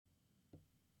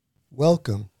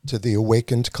Welcome to the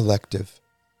Awakened Collective,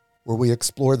 where we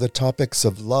explore the topics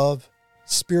of love,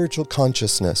 spiritual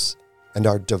consciousness, and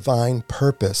our divine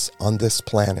purpose on this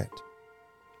planet.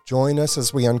 Join us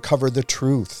as we uncover the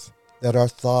truth that our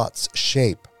thoughts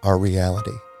shape our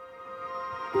reality.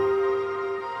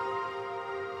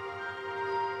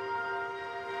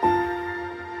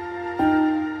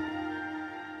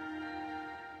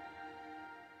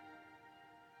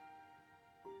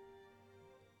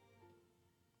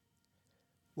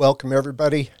 Welcome,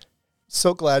 everybody.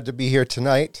 So glad to be here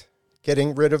tonight.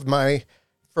 Getting rid of my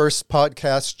first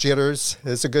podcast jitters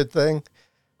is a good thing.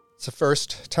 It's the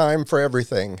first time for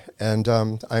everything, and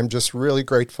I'm just really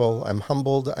grateful. I'm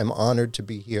humbled. I'm honored to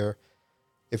be here.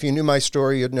 If you knew my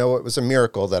story, you'd know it was a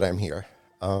miracle that I'm here,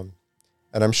 and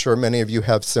I'm sure many of you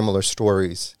have similar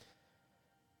stories.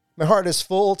 My heart is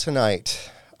full tonight.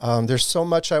 There's so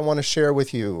much I want to share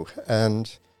with you,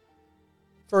 and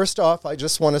first off, I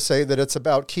just want to say that it's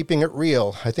about keeping it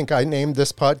real. I think I named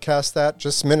this podcast that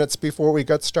just minutes before we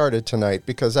got started tonight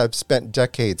because I've spent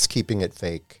decades keeping it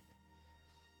fake.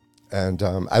 And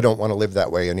I don't want to live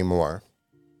that way anymore.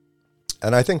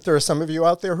 And I think there are some of you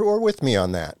out there who are with me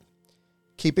on that,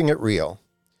 keeping it real.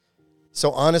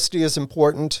 So honesty is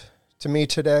important to me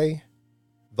today.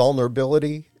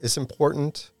 Vulnerability is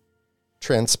important.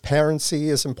 Transparency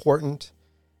is important.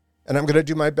 And I'm going to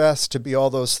do my best to be all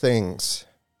those things.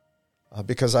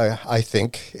 Because I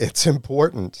think it's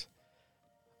important.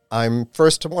 I'm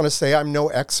first to want to say I'm no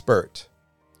expert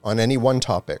on any one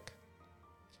topic.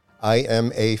 I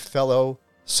am a fellow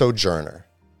sojourner.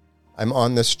 I'm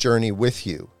on this journey with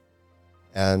you.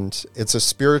 And it's a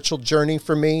spiritual journey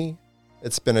for me.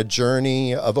 It's been a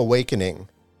journey of awakening.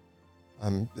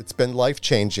 It's been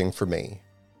life-changing for me.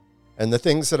 And the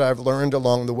things that I've learned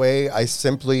along the way, I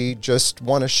simply just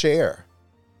want to share.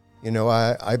 You know,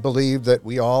 I believe that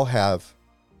we all have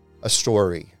a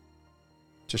story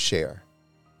to share.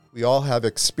 We all have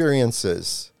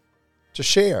experiences to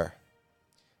share.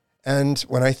 And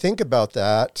when I think about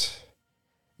that,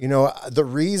 you know, the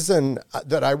reason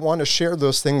that I want to share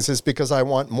those things is because I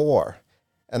want more.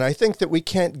 And I think that we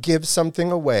can't give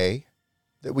something away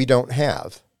that we don't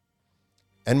have.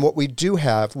 And what we do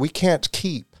have, we can't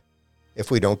keep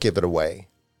if we don't give it away.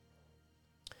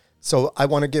 So I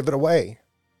want to give it away.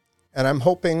 And I'm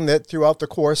hoping that throughout the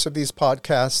course of these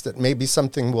podcasts that maybe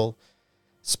something will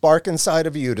spark inside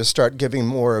of you to start giving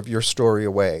more of your story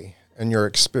away and your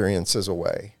experiences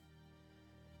away.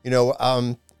 You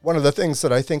know, one of the things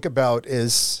that I think about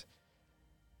is,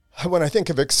 when I think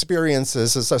of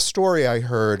experiences, is a story I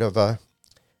heard of a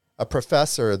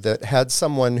professor that had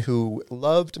someone who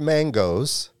loved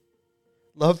mangoes,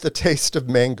 loved the taste of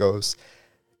mangoes,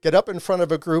 get up in front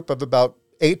of a group of about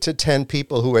 8 to 10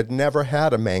 people who had never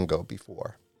had a mango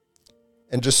before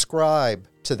and describe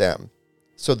to them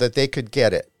so that they could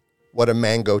get it, what a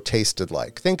mango tasted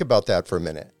like. Think about that for a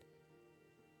minute.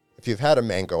 If you've had a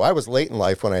mango, I was late in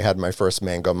life when I had my first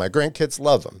mango. My grandkids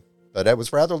love them, but it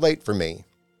was rather late for me.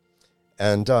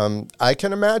 And I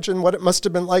can imagine what it must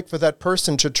have been like for that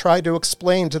person to try to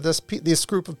explain to this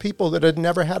group of people that had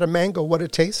never had a mango what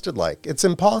it tasted like. It's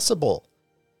impossible.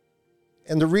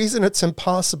 And the reason it's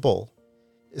impossible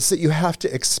is that you have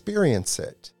to experience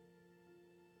it.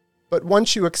 But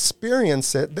once you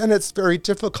experience it, then it's very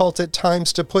difficult at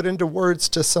times to put into words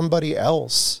to somebody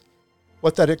else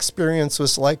what that experience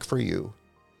was like for you.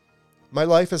 My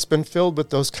life has been filled with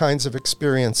those kinds of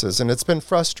experiences, and it's been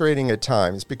frustrating at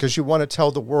times because you want to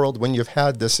tell the world when you've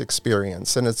had this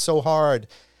experience, and it's so hard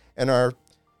in our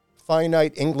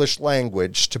finite English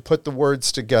language to put the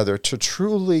words together to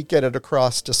truly get it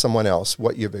across to someone else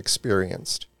what you've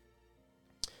experienced.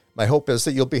 My hope is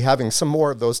that you'll be having some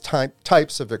more of those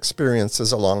types of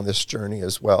experiences along this journey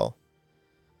as well.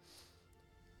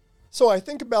 So I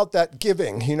think about that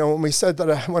giving, you know, when we said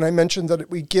that, when I mentioned that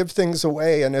we give things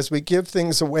away, and as we give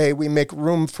things away, we make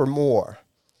room for more.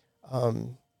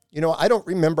 You know, I don't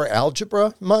remember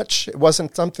algebra much. It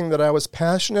wasn't something that I was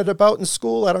passionate about in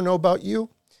school. I don't know about you.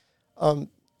 And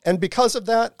because of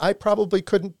that, I probably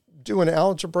couldn't do an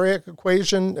algebraic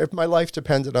equation if my life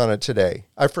depended on it today.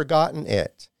 I've forgotten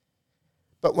it.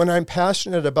 But when I'm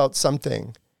passionate about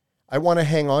something, I want to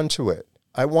hang on to it.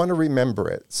 I want to remember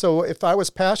it. So if I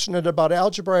was passionate about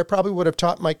algebra, I probably would have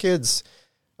taught my kids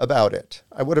about it.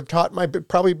 I would have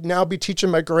probably now be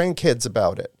teaching my grandkids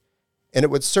about it. And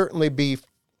it would certainly be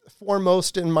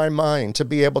foremost in my mind to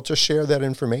be able to share that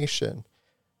information.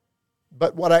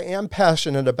 But what I am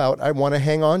passionate about, I want to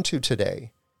hang on to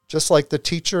today. Just like the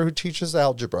teacher who teaches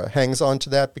algebra hangs on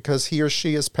to that because he or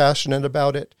she is passionate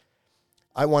about it.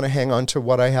 I want to hang on to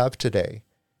what I have today.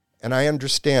 And I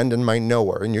understand in my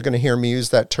knower, and you're going to hear me use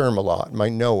that term a lot, my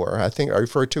knower. I think I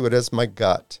refer to it as my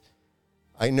gut.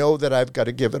 I know that I've got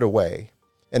to give it away.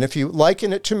 And if you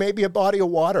liken it to maybe a body of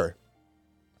water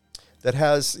that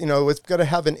has, it's got to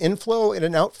have an inflow and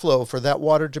an outflow for that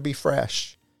water to be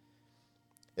fresh.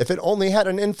 If it only had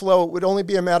an inflow, it would only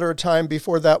be a matter of time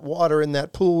before that water in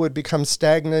that pool would become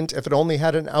stagnant. If it only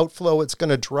had an outflow, it's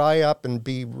going to dry up and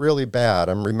be really bad.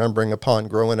 I'm remembering a pond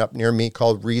growing up near me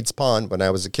called Reed's Pond when I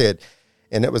was a kid,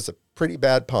 and it was a pretty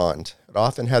bad pond. It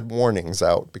often had warnings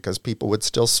out because people would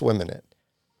still swim in it.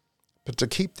 But to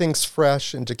keep things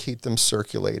fresh and to keep them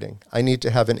circulating, I need to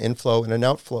have an inflow and an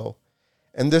outflow.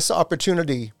 And this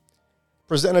opportunity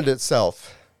presented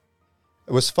itself.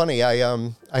 It was funny. I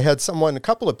had a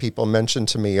couple of people mention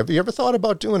to me, have you ever thought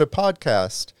about doing a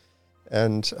podcast?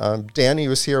 And Danny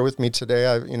was here with me today.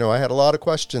 I had a lot of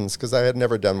questions because I had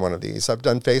never done one of these. I've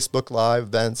done Facebook Live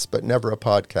events, but never a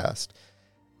podcast.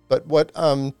 But what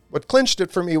clinched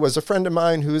it for me was a friend of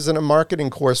mine who's in a marketing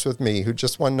course with me who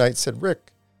just one night said,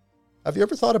 Rick, have you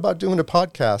ever thought about doing a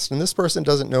podcast? And this person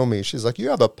doesn't know me. She's like, you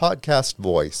have a podcast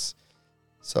voice.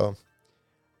 So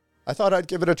I thought I'd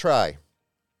give it a try.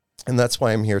 And that's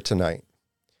why I'm here tonight.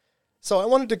 So I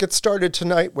wanted to get started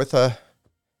tonight with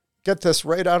get this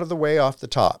right out of the way off the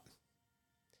top.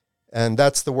 And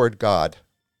that's the word God.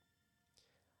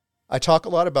 I talk a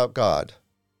lot about God.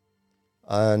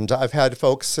 And I've had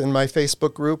folks in my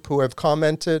Facebook group who have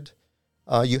commented,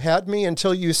 you had me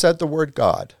until you said the word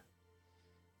God.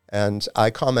 And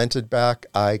I commented back,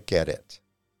 I get it.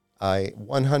 I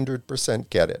 100%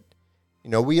 get it.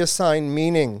 We assign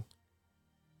meaning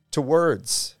to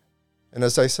words. And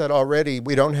as I said already,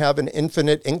 we don't have an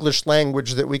infinite English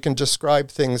language that we can describe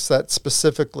things that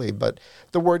specifically. But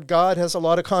the word God has a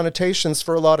lot of connotations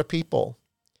for a lot of people.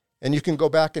 And you can go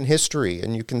back in history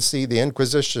and you can see the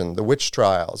Inquisition, the witch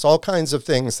trials, all kinds of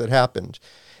things that happened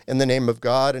in the name of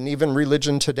God, and even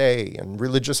religion today and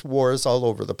religious wars all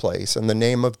over the place in the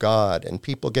name of God and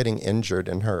people getting injured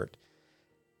and hurt.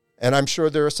 And I'm sure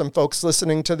there are some folks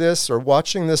listening to this or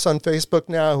watching this on Facebook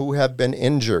now who have been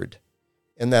injured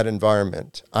in that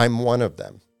environment. I'm one of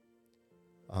them.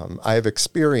 I have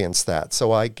experienced that,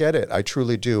 so I get it. I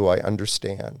truly do. I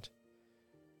understand.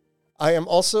 I am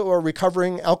also a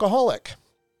recovering alcoholic,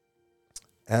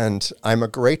 and I'm a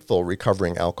grateful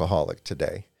recovering alcoholic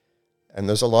today. And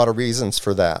there's a lot of reasons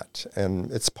for that.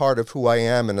 And it's part of who I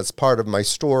am, and it's part of my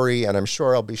story, and I'm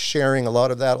sure I'll be sharing a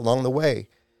lot of that along the way.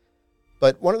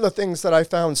 But one of the things that I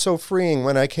found so freeing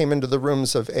when I came into the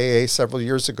rooms of AA several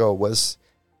years ago was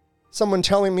someone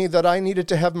telling me that I needed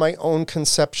to have my own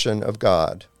conception of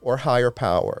God, or higher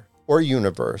power, or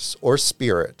universe, or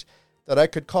spirit, that I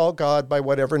could call God by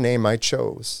whatever name I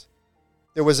chose.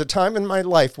 There was a time in my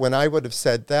life when I would have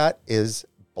said, that is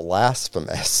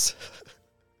blasphemous.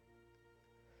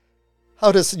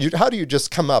 How do you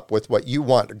just come up with what you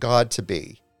want God to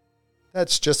be?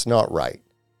 That's just not right.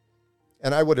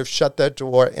 And I would have shut that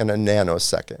door in a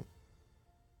nanosecond.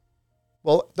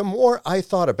 Well, the more I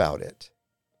thought about it,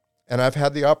 and I've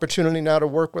had the opportunity now to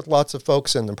work with lots of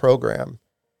folks in the program,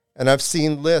 and I've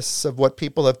seen lists of what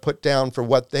people have put down for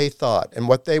what they thought and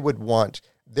what they would want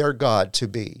their God to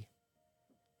be.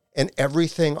 And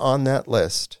everything on that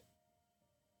list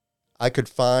I could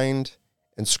find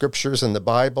in scriptures in the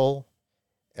Bible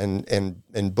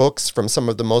and books from some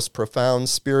of the most profound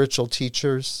spiritual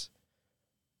teachers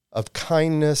of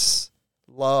kindness,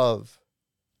 love,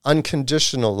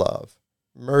 unconditional love,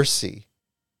 mercy.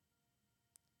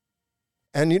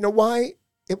 And you know why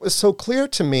it was so clear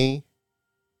to me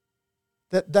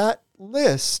that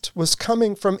list was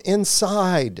coming from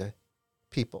inside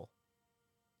people?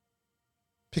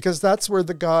 Because that's where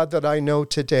the God that I know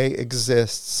today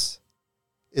exists,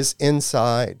 is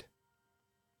inside.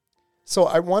 So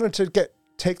I wanted to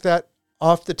take that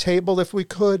off the table if we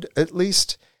could, at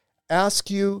least ask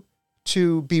you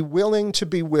to be willing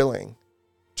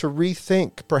to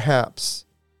rethink perhaps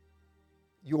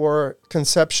your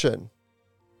conception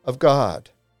of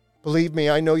God. Believe me,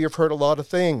 I know you've heard a lot of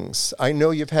things. I know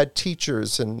you've had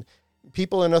teachers and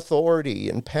people in authority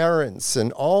and parents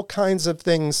and all kinds of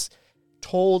things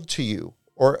told to you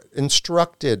or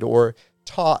instructed or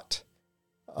taught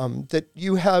that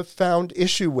you have found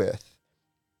issue with.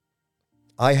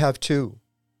 I have too.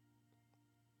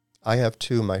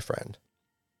 My friend.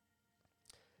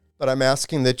 But I'm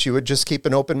asking that you would just keep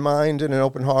an open mind and an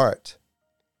open heart.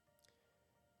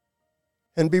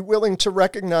 And be willing to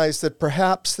recognize that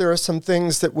perhaps there are some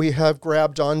things that we have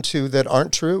grabbed onto that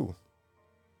aren't true.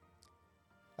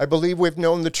 I believe we've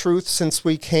known the truth since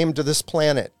we came to this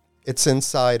planet. It's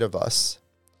inside of us.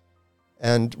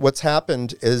 And what's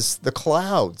happened is the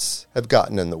clouds have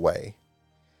gotten in the way.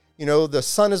 You know, the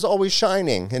sun is always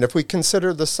shining. And if we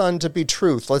consider the sun to be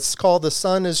truth, let's call the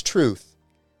sun as truth.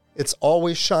 It's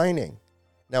always shining.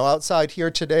 Now, outside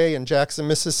here today in Jackson,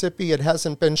 Mississippi, it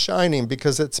hasn't been shining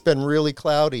because it's been really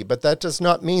cloudy. But that does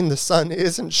not mean the sun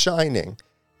isn't shining.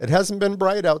 It hasn't been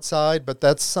bright outside, but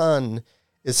that sun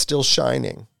is still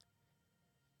shining.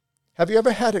 Have you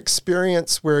ever had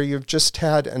experience where you've just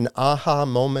had an aha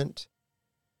moment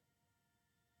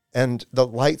and the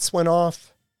lights went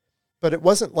off, but it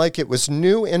wasn't like it was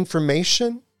new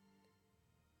information,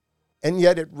 and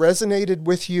yet it resonated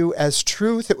with you as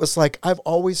truth? It was like, I've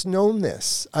always known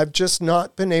this. I've just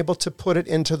not been able to put it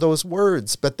into those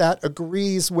words, but that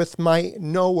agrees with my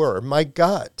knower, my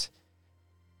gut.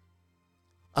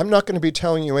 I'm not going to be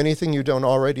telling you anything you don't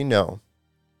already know.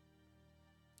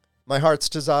 My heart's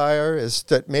desire is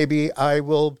that maybe I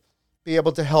will be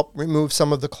able to help remove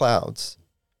some of the clouds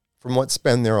from what's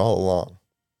been there all along.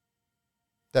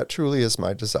 That truly is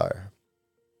my desire.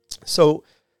 So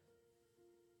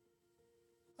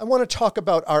I want to talk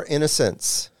about our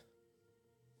innocence.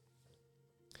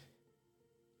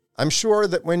 I'm sure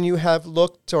that when you have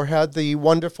looked or had the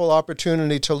wonderful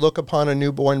opportunity to look upon a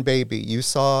newborn baby, you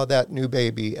saw that new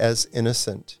baby as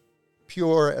innocent,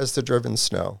 pure as the driven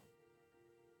snow.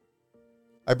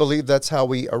 I believe that's how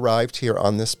we arrived here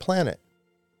on this planet.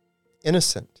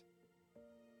 Innocent.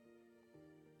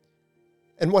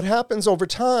 And what happens over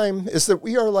time is that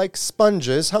we are like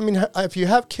sponges. I mean, if you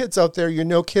have kids out there, you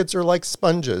know kids are like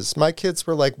sponges. My kids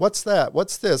were like, what's that?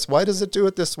 What's this? Why does it do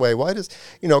it this way? Why does,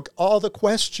 all the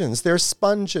questions, they're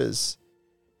sponges.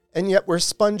 And yet we're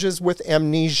sponges with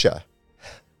amnesia.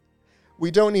 We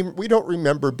don't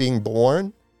remember being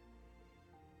born.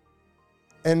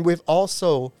 And we've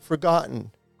also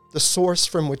forgotten the source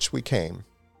from which we came.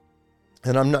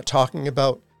 And I'm not talking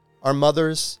about our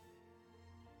mothers.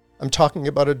 I'm talking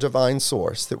about a divine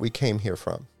source that we came here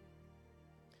from.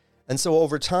 And so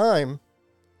over time,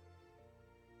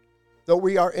 though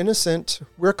we are innocent,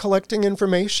 we're collecting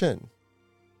information.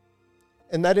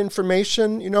 And that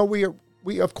information,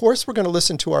 we of course we're going to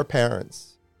listen to our parents.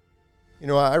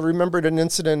 I remembered an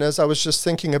incident as I was just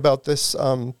thinking about this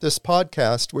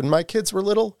podcast. When my kids were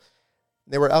little,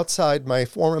 they were outside my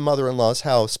former mother-in-law's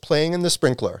house playing in the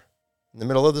sprinkler in the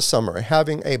middle of the summer,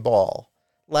 having a ball,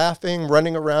 laughing,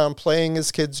 running around, playing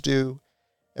as kids do.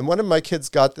 And one of my kids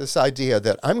got this idea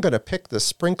that I'm going to pick the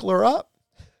sprinkler up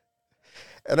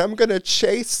and I'm going to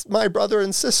chase my brother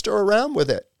and sister around with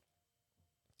it.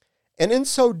 And in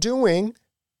so doing,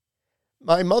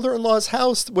 my mother-in-law's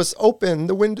house was open,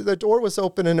 the door was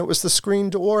open, and it was the screen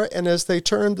door. And as they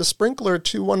turned the sprinkler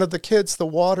to one of the kids, the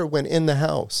water went in the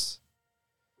house.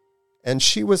 And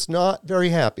she was not very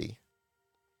happy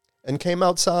and came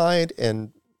outside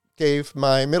and gave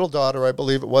my middle daughter, I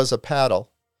believe it was, a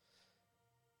paddle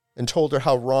and told her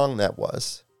how wrong that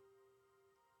was.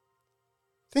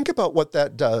 Think about what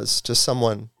that does to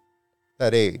someone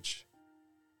that age.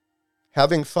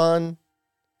 Having fun,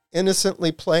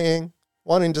 innocently playing,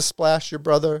 wanting to splash your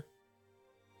brother,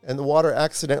 and the water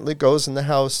accidentally goes in the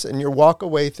house, and you walk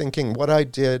away thinking, what I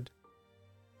did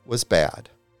was bad.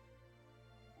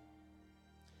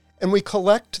 And we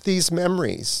collect these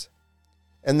memories,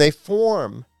 and they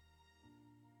form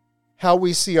how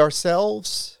we see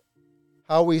ourselves,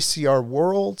 how we see our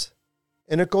world,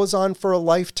 and it goes on for a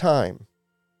lifetime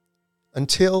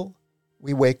until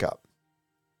we wake up,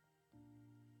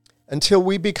 until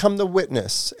we become the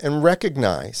witness and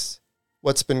recognize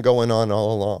what's been going on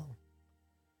all along.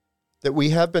 That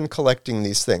we have been collecting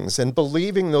these things and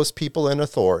believing those people in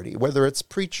authority, whether it's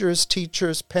preachers,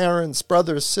 teachers, parents,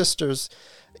 brothers, sisters,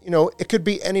 it could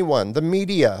be anyone, the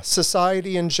media,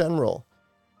 society in general.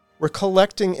 We're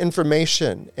collecting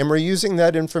information and we're using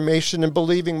that information and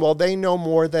believing, well, they know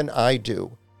more than I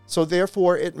do, so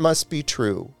therefore it must be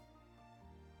true.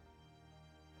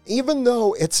 Even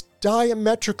though it's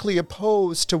diametrically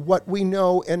opposed to what we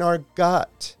know in our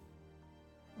gut.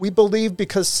 We believe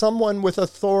because someone with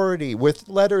authority, with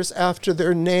letters after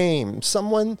their name,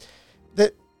 someone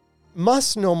that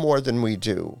must know more than we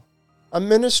do, a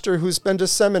minister who's been to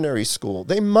seminary school,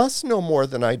 they must know more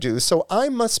than I do, so I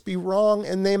must be wrong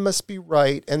and they must be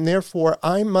right, and therefore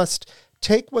I must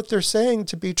take what they're saying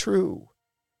to be true.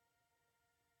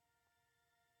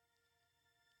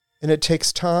 And it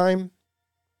takes time.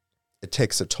 It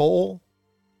takes a toll.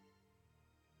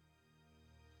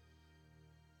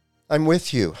 I'm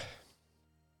with you.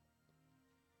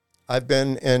 I've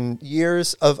been in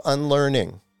years of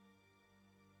unlearning.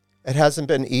 It hasn't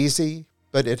been easy,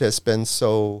 but it has been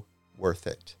so worth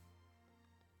it.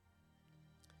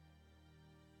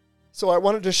 So I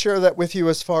wanted to share that with you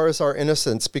as far as our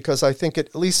innocence, because I think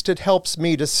at least it helps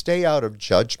me to stay out of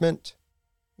judgment.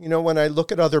 You know, when I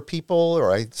look at other people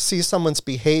or I see someone's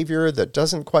behavior that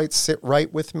doesn't quite sit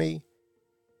right with me,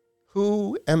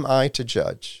 who am I to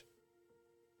judge?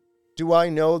 Do I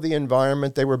know the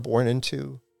environment they were born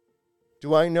into?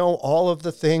 Do I know all of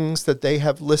the things that they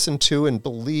have listened to and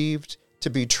believed to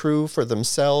be true for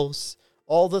themselves?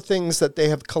 All the things that they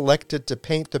have collected to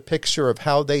paint the picture of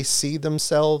how they see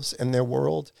themselves and their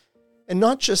world? And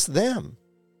not just them.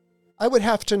 I would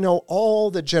have to know all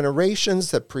the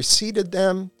generations that preceded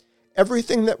them,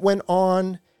 everything that went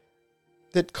on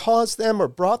that caused them or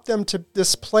brought them to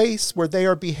this place where they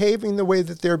are behaving the way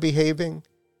that they're behaving.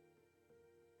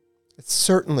 It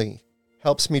certainly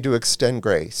helps me to extend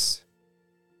grace.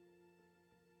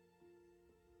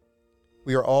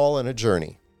 We are all on a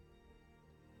journey,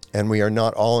 and we are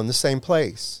not all in the same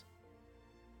place.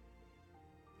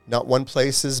 Not one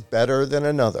place is better than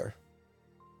another.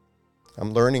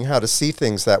 I'm learning how to see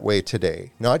things that way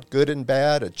today. Not good and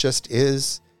bad, it just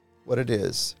is what it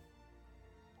is.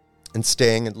 And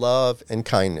staying in love and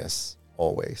kindness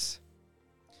always.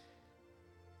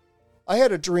 I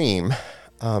had a dream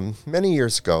many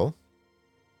years ago.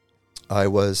 I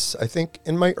was, I think,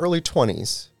 in my early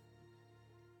 20s.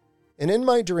 And in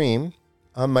my dream,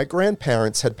 my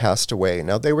grandparents had passed away.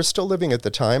 Now, they were still living at the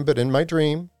time, but in my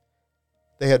dream,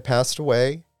 they had passed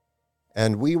away.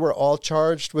 And we were all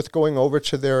charged with going over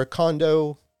to their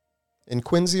condo in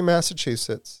Quincy,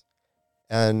 Massachusetts,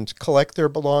 and collect their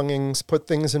belongings, put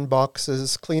things in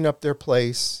boxes, clean up their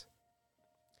place.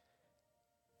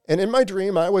 And in my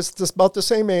dream, I was about the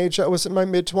same age. I was in my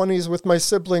mid-20s with my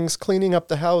siblings cleaning up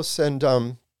the house, and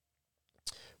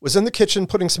was in the kitchen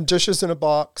putting some dishes in a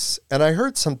box, and I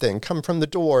heard something come from the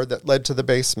door that led to the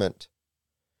basement.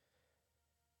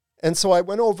 And so I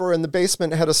went over, and the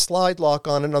basement had a slide lock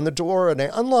on it on the door, and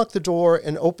I unlocked the door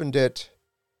and opened it,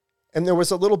 and there was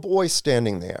a little boy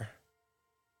standing there,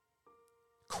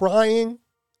 crying.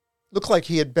 Looked like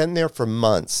he had been there for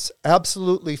months,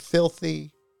 absolutely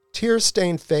filthy,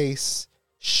 tear-stained face,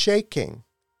 shaking.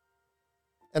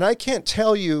 And I can't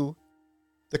tell you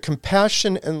the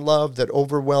compassion and love that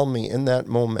overwhelmed me in that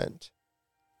moment.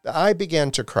 I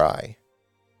began to cry.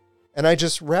 And I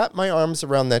just wrapped my arms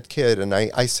around that kid and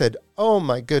I said, "Oh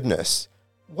my goodness,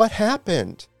 what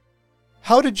happened?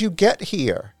 How did you get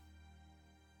here?"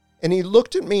 And he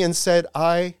looked at me and said,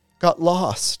 "I got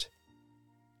lost."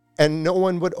 And no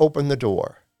one would open the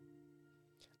door.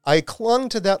 I clung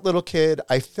to that little kid.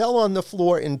 I fell on the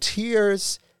floor in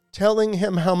tears, telling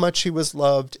him how much he was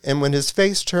loved. And when his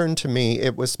face turned to me,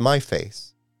 it was my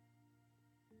face.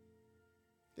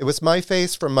 It was my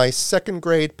face from my second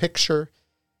grade picture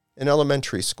in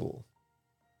elementary school.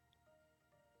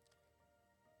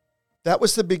 That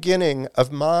was the beginning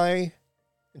of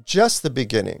just the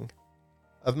beginning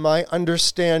of my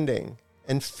understanding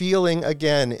and feeling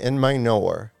again in my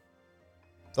knower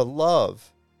the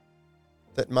love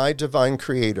that my divine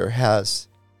creator has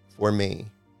for me.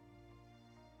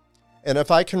 And if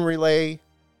I can relay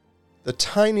the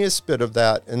tiniest bit of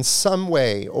that in some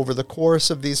way over the course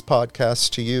of these podcasts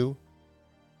to you,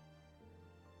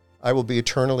 I will be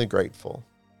eternally grateful.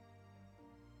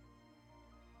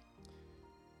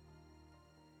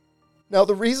 Now,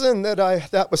 the reason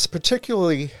that was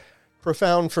particularly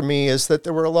profound for me is that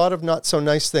there were a lot of not so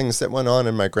nice things that went on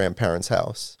in my grandparents'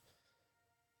 house.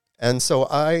 And so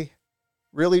I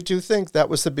really do think that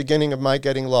was the beginning of my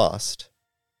getting lost.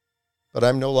 But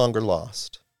I'm no longer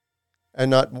lost. And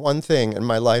not one thing in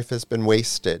my life has been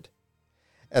wasted.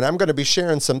 And I'm going to be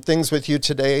sharing some things with you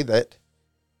today that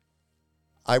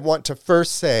I want to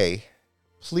first say,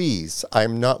 please,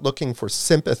 I'm not looking for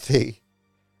sympathy.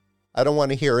 I don't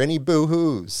want to hear any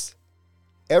boo-hoos.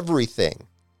 Everything,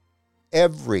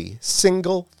 every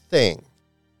single thing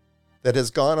that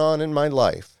has gone on in my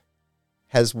life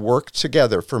has worked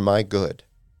together for my good.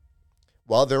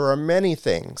 While there are many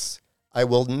things I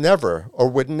will never or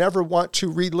would never want to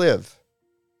relive,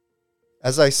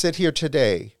 as I sit here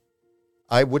today,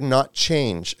 I would not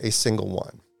change a single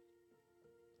one.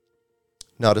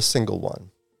 Not a single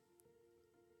one.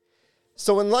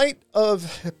 So in light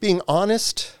of being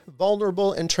honest,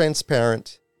 vulnerable, and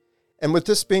transparent, and with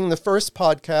this being the first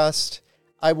podcast,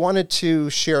 I wanted to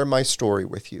share my story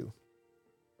with you.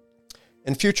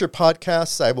 In future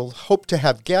podcasts, I will hope to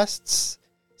have guests.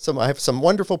 I have some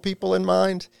wonderful people in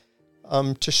mind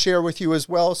to share with you as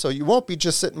well, so you won't be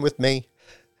just sitting with me.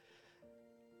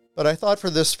 But I thought for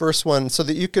this first one, so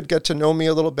that you could get to know me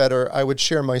a little better, I would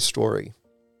share my story.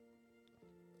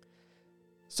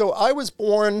 So I was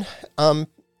born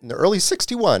in the early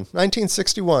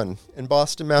 1961, in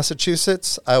Boston,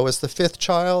 Massachusetts. I was the fifth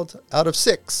child out of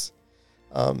six.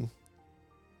 And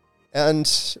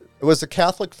it was a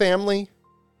Catholic family.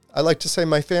 I like to say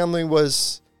my family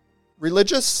was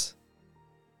religious,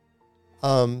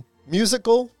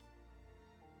 musical,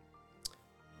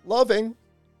 loving,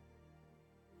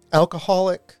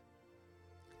 alcoholic,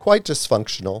 quite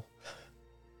dysfunctional.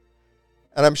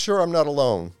 And I'm sure I'm not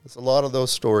alone. There's a lot of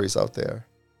those stories out there.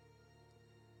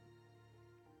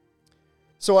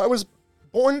 So I was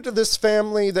born into this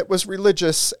family that was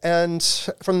religious, and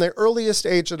from the earliest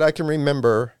age that I can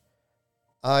remember,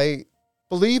 I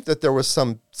believed that there was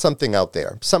something out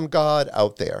there, some God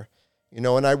out there,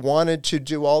 and I wanted to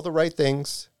do all the right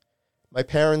things. My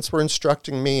parents were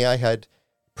instructing me. I had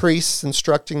priests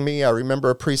instructing me. I remember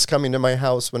a priest coming to my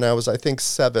house when I was, I think,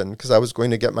 7, because I was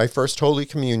going to get my first Holy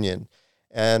Communion.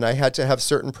 And I had to have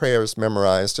certain prayers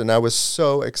memorized, and I was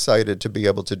so excited to be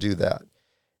able to do that.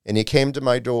 And he came to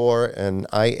my door, and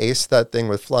I aced that thing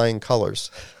with flying colors.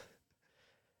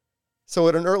 So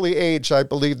at an early age, I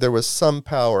believed there was some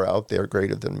power out there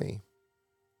greater than me.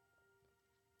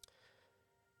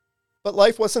 But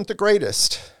life wasn't the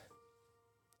greatest.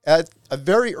 At a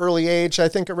very early age, I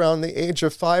think around the age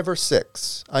of 5 or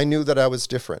 6, I knew that I was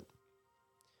different.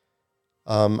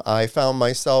 I found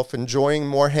myself enjoying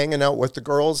more hanging out with the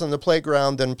girls on the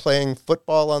playground than playing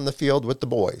football on the field with the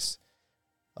boys.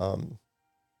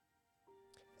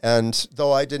 And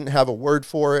though I didn't have a word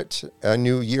for it, I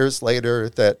knew years later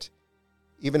that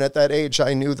even at that age,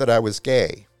 I knew that I was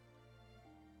gay.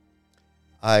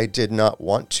 I did not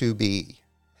want to be.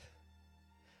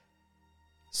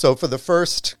 So for the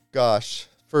first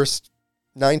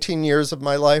 19 years of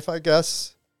my life, I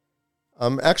guess,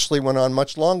 actually went on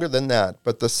much longer than that,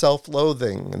 but the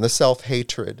self-loathing and the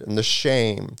self-hatred and the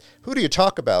shame. Who do you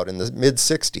talk about in the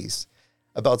mid-60s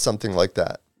about something like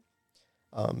that?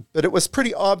 But it was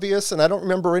pretty obvious, and I don't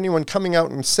remember anyone coming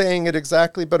out and saying it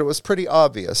exactly, but it was pretty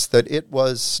obvious that it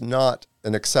was not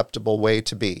an acceptable way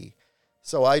to be.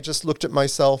 So I just looked at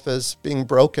myself as being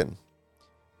broken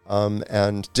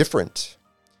and different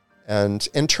and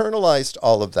internalized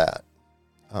all of that.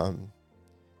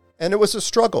 And it was a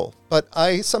struggle, but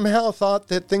I somehow thought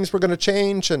that things were going to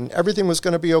change and everything was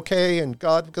going to be okay, and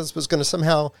God was going to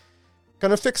somehow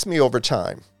fix me over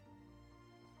time.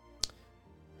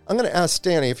 I'm going to ask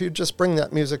Danny if you'd just bring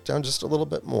that music down just a little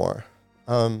bit more.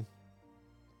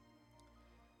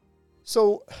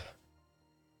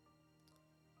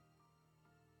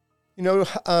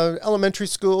 Elementary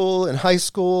school and high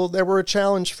school, they were a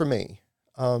challenge for me.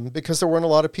 Because there weren't a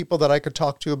lot of people that I could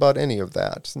talk to about any of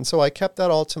that. And so I kept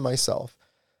that all to myself.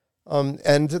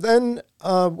 And then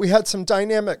we had some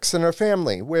dynamics in our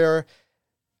family where,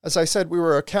 as I said, we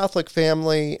were a Catholic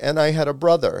family, and I had a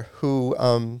brother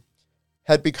who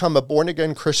had become a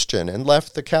born-again Christian and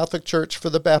left the Catholic Church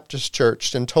for the Baptist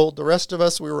Church and told the rest of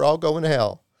us we were all going to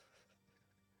hell.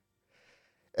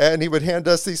 And he would hand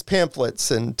us these pamphlets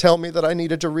and tell me that I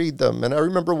needed to read them. And I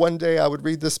remember one day I would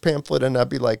read this pamphlet and I'd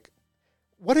be like,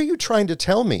 what are you trying to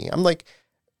tell me? I'm like,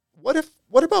 what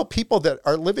about people that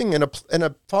are living in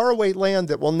a faraway land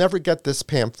that will never get this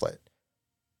pamphlet?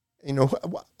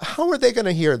 How are they going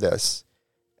to hear this?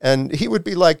 And he would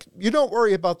be like, you don't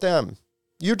worry about them.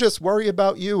 You just worry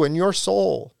about you and your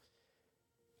soul.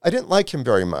 I didn't like him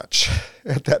very much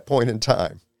at that point in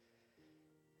time.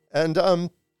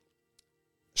 And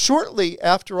shortly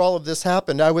after all of this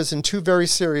happened, I was in 2 very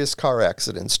serious car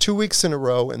accidents, 2 weeks in a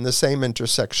row in the same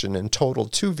intersection, and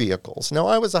totaled 2 vehicles. Now,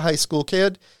 I was a high school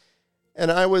kid,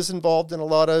 and I was involved in a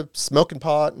lot of smoking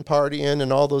pot and partying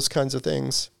and all those kinds of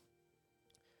things.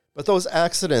 But those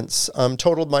accidents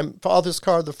totaled my father's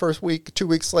car the first week. 2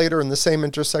 weeks later, in the same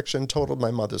intersection, totaled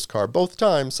my mother's car. Both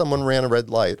times, someone ran a red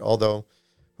light, although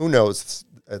who knows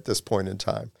at this point in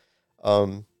time.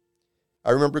 I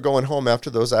remember going home after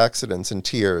those accidents in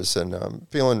tears and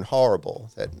feeling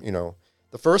horrible that,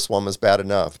 the first one was bad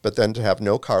enough, but then to have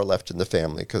no car left in the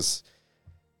family, because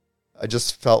I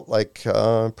just felt like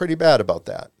pretty bad about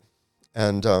that.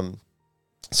 And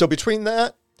so between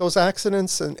those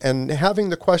accidents and having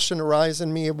the question arise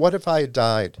in me, what if I had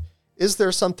died? Is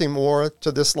there something more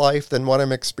to this life than what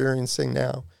I'm experiencing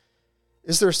now?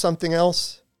 Is there something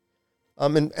else?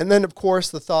 And then, of course,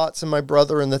 the thoughts of my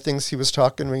brother and the things he was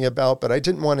talking to me about, but I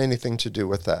didn't want anything to do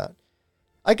with that.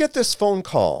 I get this phone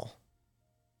call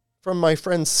from my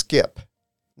friend Skip.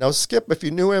 Now, Skip, if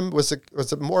you knew him, was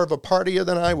more of a partier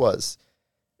than I was.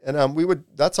 And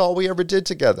that's all we ever did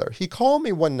together. He called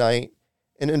me one night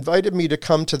and invited me to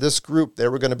come to this group. They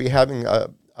were going to be having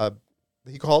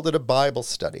he called it a Bible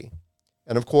study.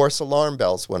 And of course, alarm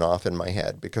bells went off in my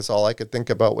head because all I could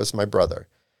think about was my brother.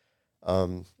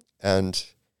 And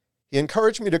he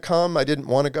encouraged me to come. I didn't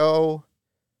want to go.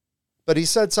 But he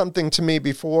said something to me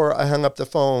before I hung up the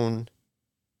phone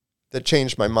that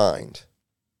changed my mind.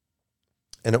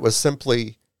 And it was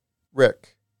simply,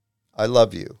 Rick, I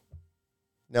love you.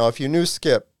 Now, if you knew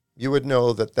Skip, you would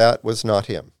know that that was not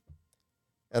him.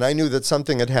 And I knew that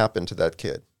something had happened to that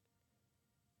kid.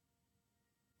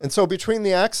 And so between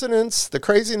the accidents, the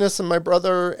craziness of my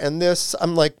brother, and this,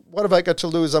 I'm like, what have I got to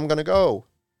lose? I'm going to go.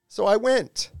 So I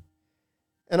went.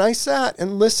 And I sat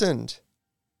and listened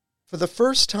for the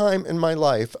first time in my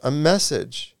life, a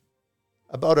message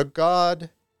about a God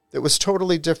that was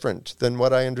totally different than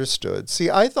what I understood. See,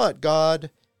 I thought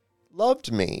God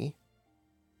loved me,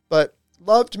 but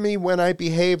loved me when I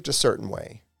behaved a certain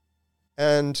way.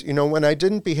 And, when I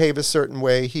didn't behave a certain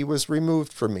way, he was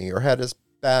removed from me or had his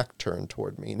back turned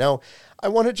toward me. Now, I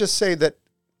want to just say that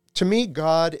to me,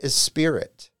 God is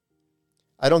spirit.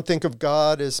 I don't think of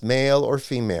God as male or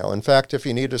female. In fact, if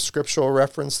you need a scriptural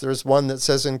reference, there's one that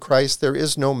says in Christ there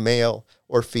is no male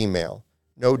or female,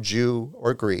 no Jew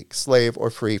or Greek, slave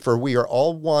or free, for we are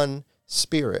all one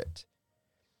spirit.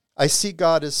 I see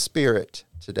God as spirit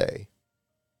today.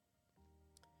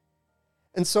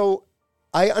 And so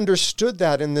I understood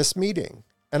that in this meeting,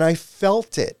 and I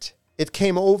felt it. It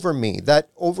came over me, that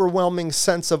overwhelming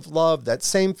sense of love, that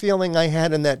same feeling I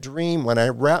had in that dream when I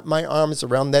wrapped my arms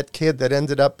around that kid that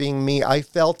ended up being me. I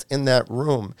felt in that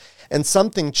room, and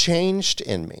something changed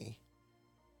in me.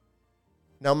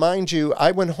 Now, mind you,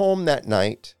 I went home that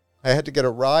night. I had to get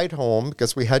a ride home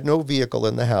because we had no vehicle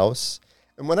in the house.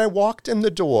 And when I walked in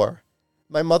the door,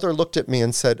 my mother looked at me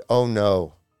and said, "Oh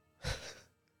no,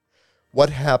 what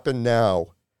happened now?"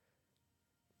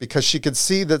 Because she could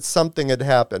see that something had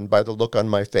happened by the look on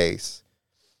my face.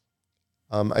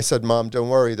 I said, "Mom, don't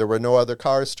worry. There were no other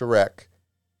cars to wreck.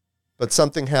 But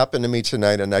something happened to me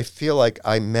tonight, and I feel like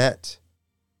I met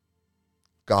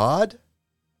God."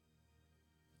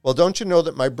 Well, don't you know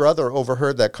that my brother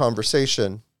overheard that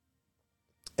conversation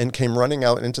and came running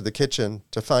out into the kitchen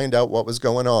to find out what was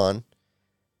going on.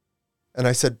 And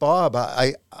I said, "Bob,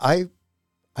 I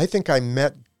think I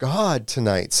met God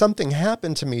tonight. Something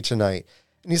happened to me tonight."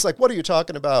 And he's like, "What are you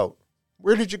talking about?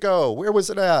 Where did you go? Where was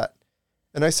it at?"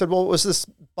 And I said, "Well, it was this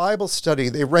Bible study.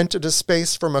 They rented a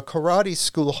space from a karate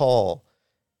school hall."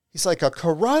 He's like, "A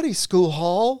karate school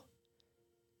hall?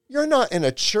 You're not in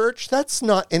a church. That's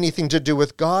not anything to do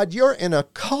with God. You're in a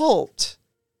cult."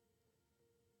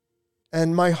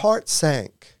 And my heart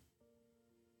sank.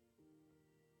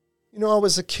 I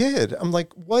was a kid. I'm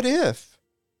like, what if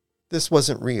this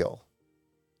wasn't real?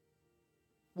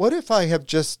 What if I have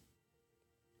just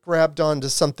grabbed onto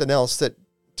something else that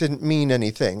didn't mean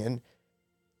anything? And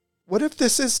what if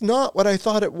this is not what I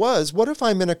thought it was? What if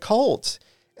I'm in a cult?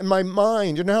 And my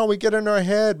mind, how we get in our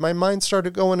head, my mind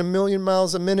started going a million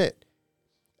miles a minute.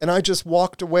 And I just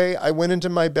walked away. I went into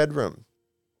my bedroom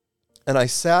and I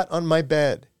sat on my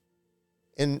bed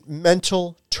in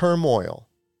mental turmoil.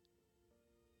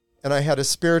 And I had a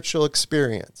spiritual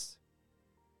experience.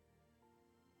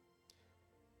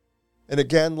 And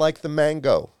again, like the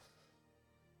mango,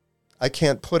 I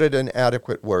can't put it in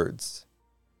adequate words.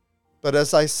 But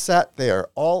as I sat there,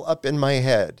 all up in my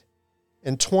head,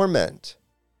 in torment,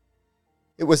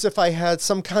 it was as if I had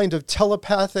some kind of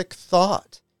telepathic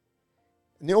thought.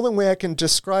 And the only way I can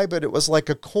describe it, it was like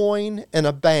a coin in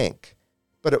a bank.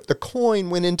 But the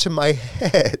coin went into my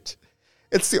head.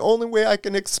 It's the only way I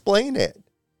can explain it.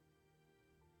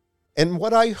 And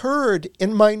what I heard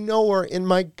in my knower, in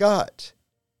my gut,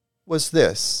 was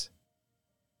this: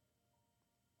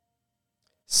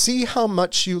 "See how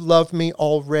much you love me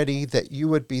already that you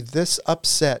would be this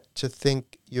upset to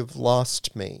think you've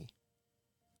lost me.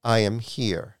 I am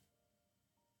here."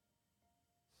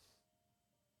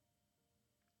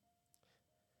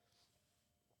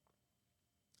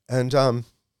 And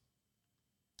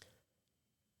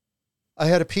I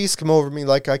had a peace come over me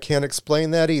like I can't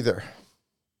explain that either.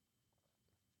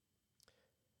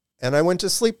 And I went to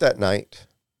sleep that night.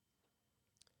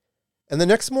 And the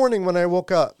next morning when I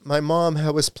woke up, my mom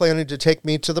was planning to take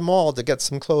me to the mall to get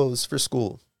some clothes for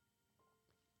school.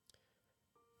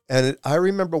 And I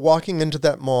remember walking into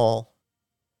that mall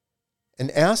and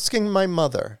asking my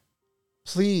mother,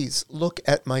 "Please look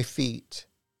at my feet.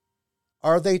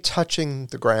 Are they touching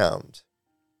the ground?"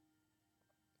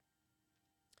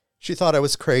 She thought I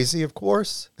was crazy, of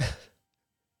course.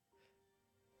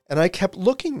 And I kept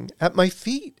looking at my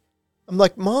feet. I'm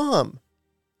like, "Mom,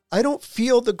 I don't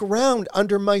feel the ground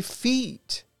under my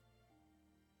feet."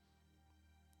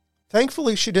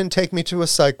 Thankfully, she didn't take me to a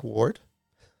psych ward.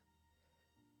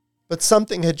 But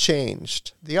something had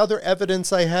changed. The other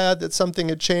evidence I had that something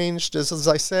had changed is, as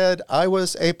I said, I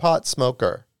was a pot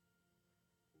smoker.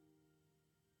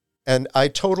 And I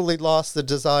totally lost the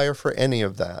desire for any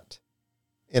of that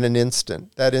in an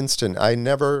instant. That instant, I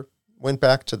never went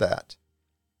back to that.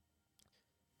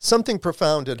 Something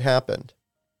profound had happened.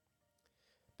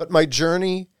 But my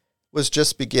journey was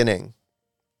just beginning.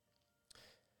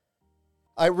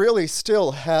 I really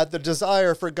still had the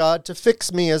desire for God to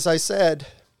fix me, as I said.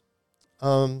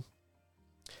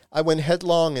 I went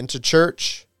headlong into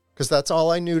church because that's all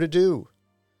I knew to do.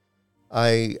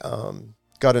 I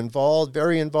got involved,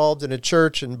 very involved in a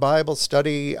church and Bible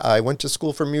study. I went to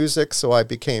school for music, so I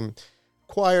became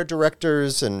choir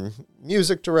directors and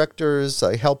music directors.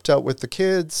 I helped out with the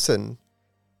kids, and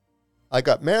I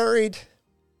got married.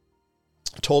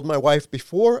 I told my wife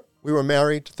before we were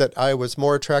married that I was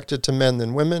more attracted to men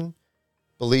than women,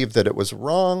 believed that it was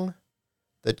wrong,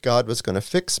 that God was going to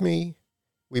fix me.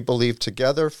 We believed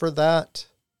together for that.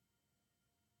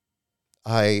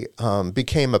 I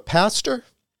became a pastor.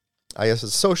 I was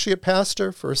associate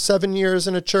pastor for 7 years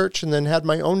in a church and then had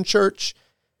my own church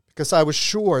because I was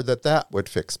sure that that would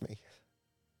fix me.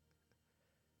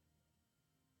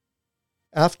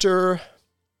 After,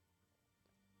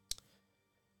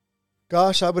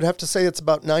 I would have to say it's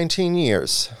about 19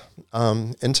 years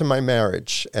into my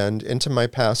marriage and into my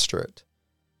pastorate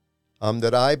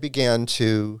that I began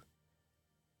to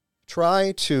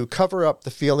try to cover up the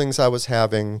feelings I was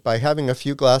having by having a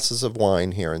few glasses of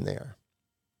wine here and there.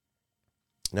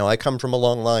 Now, I come from a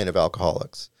long line of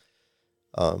alcoholics.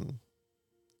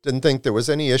 Didn't think there was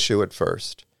any issue at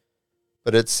first,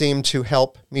 but it seemed to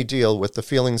help me deal with the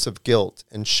feelings of guilt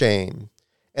and shame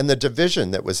and the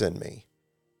division that was in me.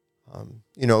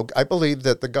 I believe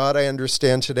that the God I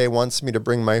understand today wants me to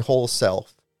bring my whole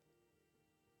self.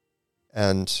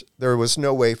 And there was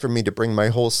no way for me to bring my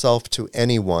whole self to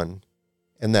anyone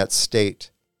in that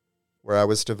state where I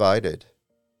was divided.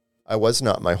 I was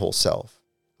not my whole self.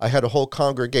 I had a whole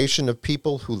congregation of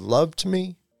people who loved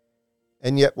me.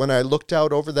 And yet when I looked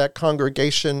out over that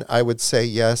congregation, I would say,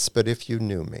 yes, but if you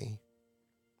knew me.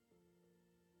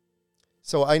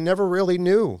 So I never really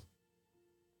knew.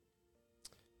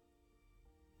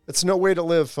 It's no way to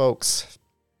live, folks.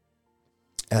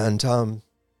 And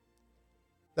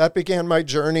that began my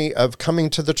journey of coming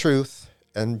to the truth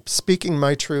and speaking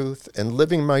my truth and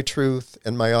living my truth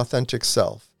and my authentic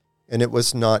self. And it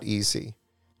was not easy.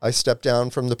 I stepped down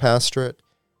from the pastorate.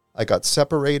 I got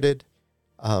separated.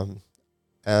 And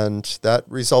that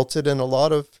resulted in a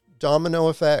lot of domino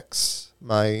effects.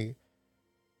 My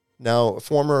now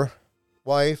former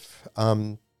wife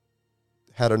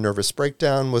had a nervous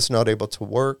breakdown, was not able to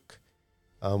work.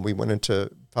 We went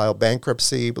into file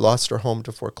bankruptcy, lost our home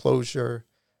to foreclosure.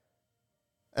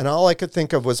 And all I could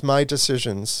think of was my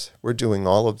decisions were doing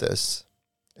all of this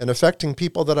and affecting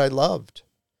people that I loved.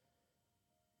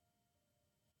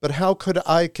 But how could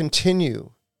I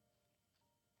continue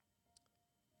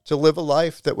to live a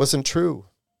life that wasn't true?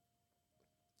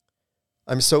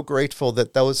 I'm so grateful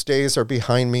that those days are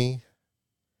behind me,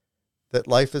 that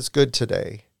life is good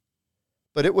today.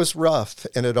 But it was rough,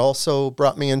 and it also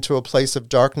brought me into a place of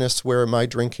darkness where my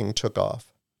drinking took off.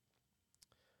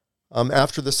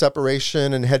 After the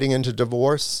separation and heading into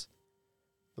divorce,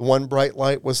 the one bright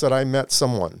light was that I met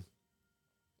someone.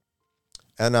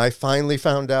 And I finally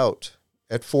found out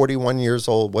at 41 years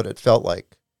old what it felt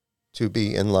like to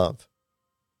be in love.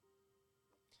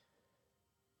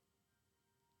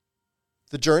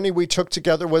 The journey we took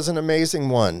together was an amazing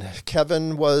one.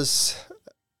 Kevin was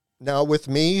now with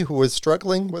me, who was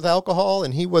struggling with alcohol,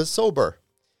 and he was sober.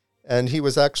 And he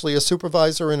was actually a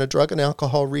supervisor in a drug and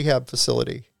alcohol rehab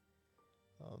facility.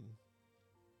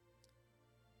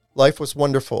 Life was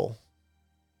wonderful.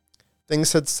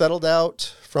 Things had settled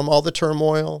out from all the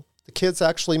turmoil. The kids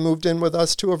actually moved in with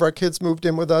us. 2 of our kids moved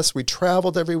in with us. We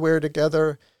traveled everywhere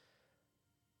together.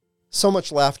 So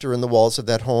much laughter in the walls of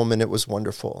that home, and it was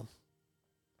wonderful.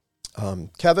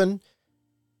 Kevin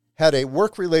had a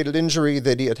work-related injury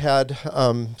that he had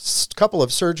a couple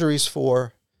of surgeries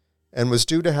for and was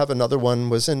due to have another one,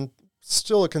 was in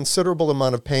still a considerable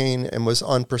amount of pain, and was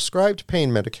on prescribed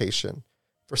pain medication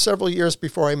for several years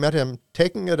before I met him,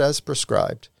 taking it as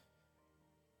prescribed.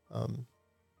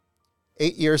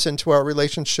 8 years into our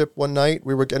relationship, one night,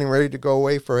 we were getting ready to go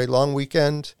away for a long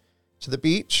weekend to the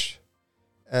beach,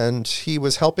 and he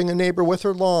was helping a neighbor with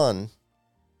her lawn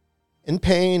in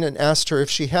pain and asked her if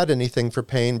she had anything for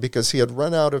pain because he had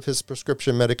run out of his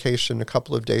prescription medication a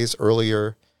couple of days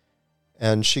earlier,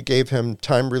 and she gave him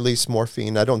time-release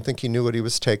morphine. I don't think he knew what he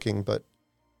was taking, but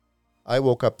I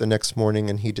woke up the next morning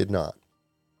and he did not.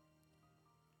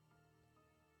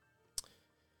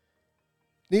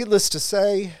 Needless to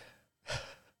say,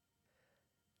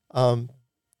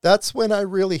 that's when I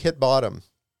really hit bottom.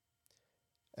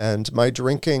 And my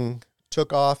drinking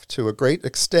took off to a great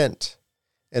extent.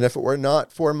 And if it were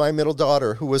not for my middle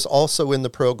daughter, who was also in the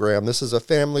program, this is a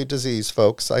family disease,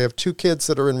 folks. I have 2 kids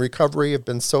that are in recovery, have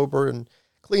been sober and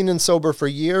clean and sober for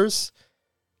years.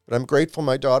 But I'm grateful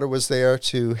my daughter was there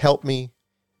to help me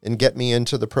and get me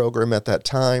into the program at that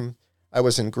time. I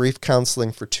was in grief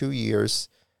counseling for 2 years.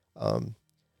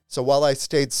 So while I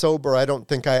stayed sober, I don't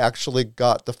think I actually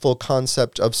got the full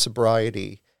concept of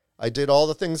sobriety. I did all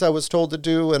the things I was told to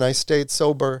do, and I stayed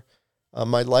sober.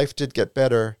 My life did get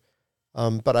better.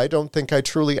 But I don't think I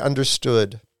truly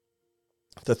understood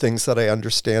the things that I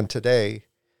understand today.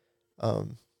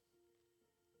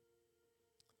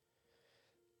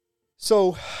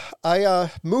 So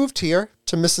I moved here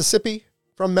to Mississippi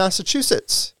from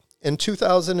Massachusetts in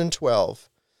 2012.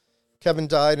 Kevin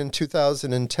died in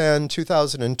 2010.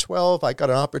 2012, I got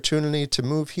an opportunity to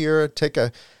move here, take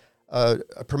a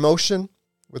promotion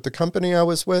with the company I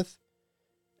was with.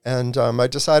 And I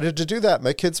decided to do that.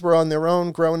 My kids were on their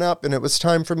own, grown up, and it was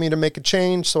time for me to make a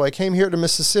change. So I came here to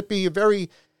Mississippi, a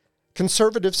very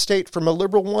conservative state from a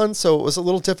liberal one, so it was a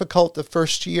little difficult the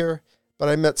first year, but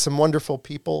I met some wonderful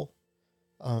people.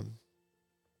 And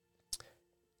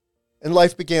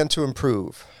life began to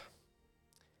improve.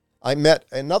 I met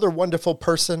another wonderful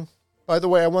person. By the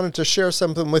way, I wanted to share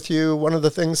something with you. One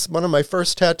of my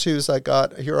first tattoos I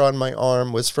got here on my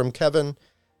arm was from Kevin.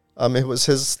 It was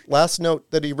his last note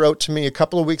that he wrote to me a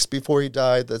couple of weeks before he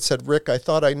died that said, "Rick, I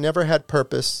thought I never had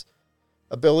purpose,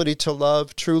 ability to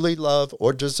love, truly love,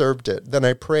 or deserved it. Then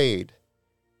I prayed,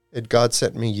 and God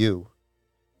sent me you.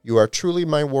 You are truly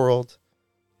my world.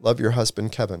 Love your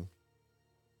husband, Kevin."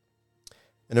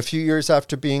 And a few years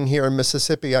after being here in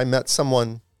Mississippi, I met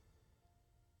someone,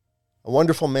 a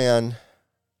wonderful man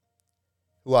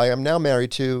who I am now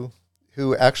married to,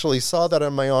 who actually saw that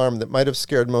on my arm that might have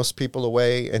scared most people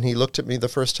away. And he looked at me the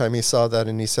first time he saw that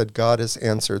and he said, "God has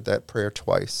answered that prayer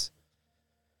twice."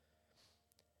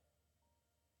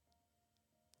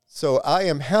 So I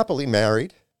am happily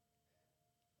married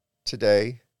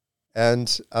today.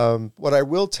 And what I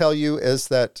will tell you is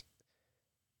that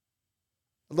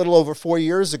a little over 4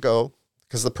 years ago,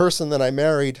 because the person that I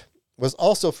married was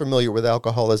also familiar with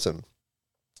alcoholism.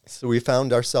 So we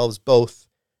found ourselves both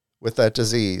with that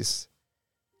disease.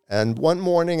 And one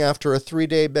morning after a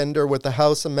 3-day bender with the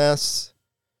house a mess,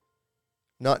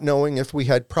 not knowing if we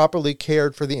had properly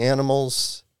cared for the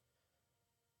animals,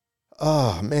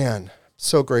 oh man,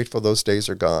 so grateful those days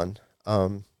are gone,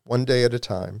 one day at a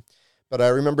time. But I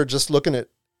remember just looking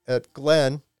at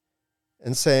Glenn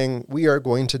and saying, we are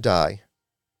going to die.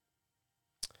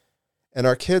 And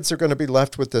our kids are going to be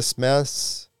left with this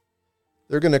mess.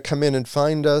 They're going to come in and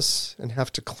find us and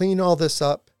have to clean all this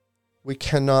up. We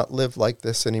cannot live like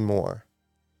this anymore.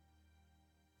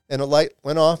 And a light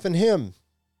went off in him.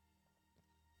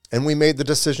 And we made the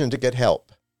decision to get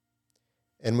help.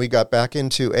 And we got back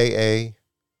into AA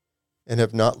and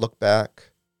have not looked back.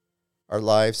 Our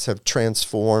lives have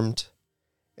transformed.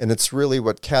 And it's really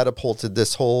what catapulted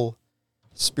this whole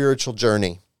spiritual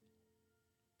journey.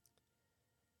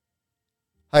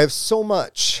 I have so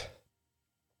much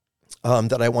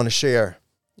that I want to share.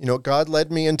 You know, God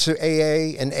led me into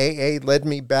AA, and AA led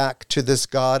me back to this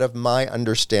God of my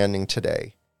understanding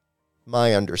today.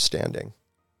 My understanding.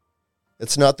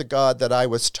 It's not the God that I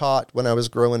was taught when I was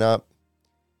growing up.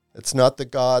 It's not the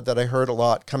God that I heard a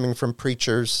lot coming from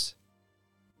preachers,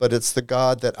 but it's the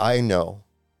God that I know,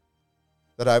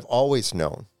 that I've always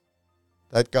known,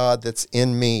 that God that's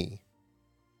in me.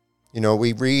 You know,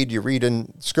 you read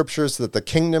in scriptures that the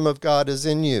kingdom of God is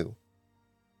in you.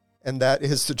 And that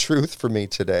is the truth for me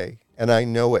today. And I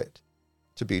know it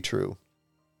to be true.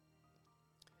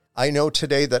 I know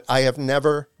today that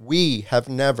we have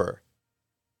never,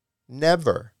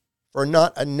 for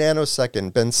not a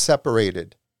nanosecond, been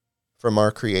separated from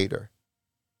our Creator.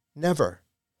 Never.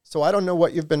 So I don't know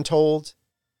what you've been told,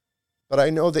 but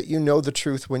I know that you know the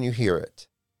truth when you hear it.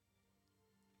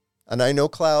 And I know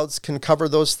clouds can cover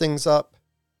those things up.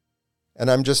 And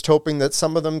I'm just hoping that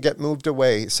some of them get moved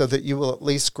away so that you will at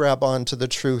least grab on to the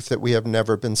truth that we have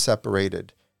never been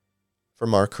separated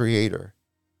from our Creator,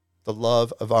 the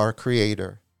love of our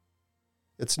Creator.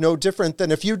 It's no different than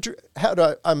if you had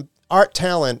an art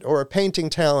talent or a painting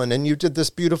talent and you did this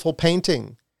beautiful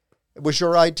painting. It was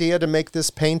your idea to make this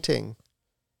painting.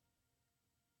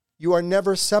 You are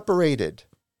never separated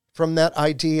from that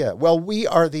idea. Well, we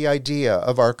are the idea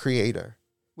of our Creator.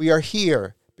 We are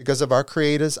here because of our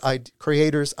Creator's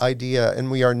idea,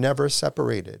 and we are never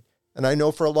separated. And I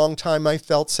know for a long time I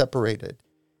felt separated.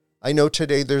 I know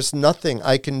today there's nothing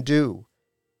I can do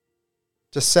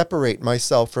to separate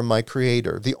myself from my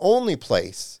Creator. The only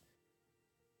place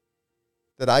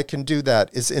that I can do that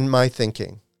is in my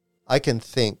thinking. I can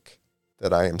think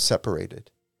that I am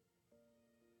separated.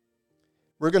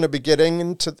 We're going to be getting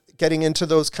into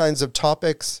those kinds of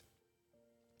topics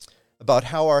about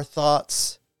how our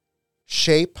thoughts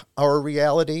shape our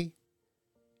reality.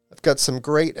 I've got some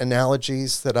great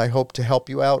analogies that I hope to help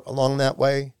you out along that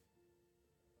way.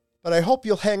 But I hope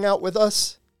you'll hang out with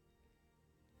us.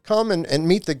 Come and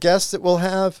meet the guests that we'll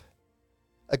have.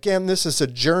 Again, this is a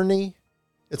journey.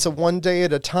 It's a one day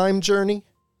at a time journey.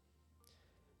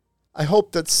 I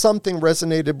hope that something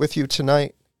resonated with you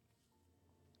tonight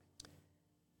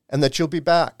and that you'll be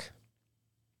back.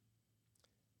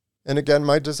 And again,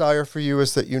 my desire for you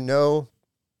is that you know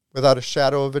without a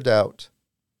shadow of a doubt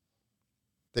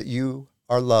that you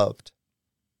are loved.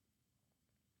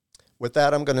 With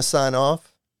that, I'm going to sign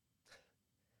off.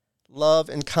 Love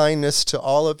and kindness to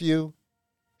all of you.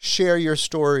 Share your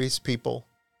stories, people.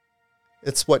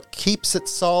 It's what keeps it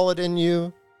solid in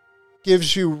you,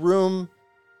 gives you room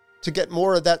to get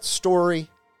more of that story,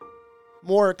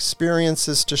 more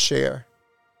experiences to share.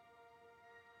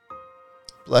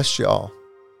 Bless y'all.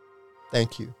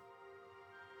 Thank you.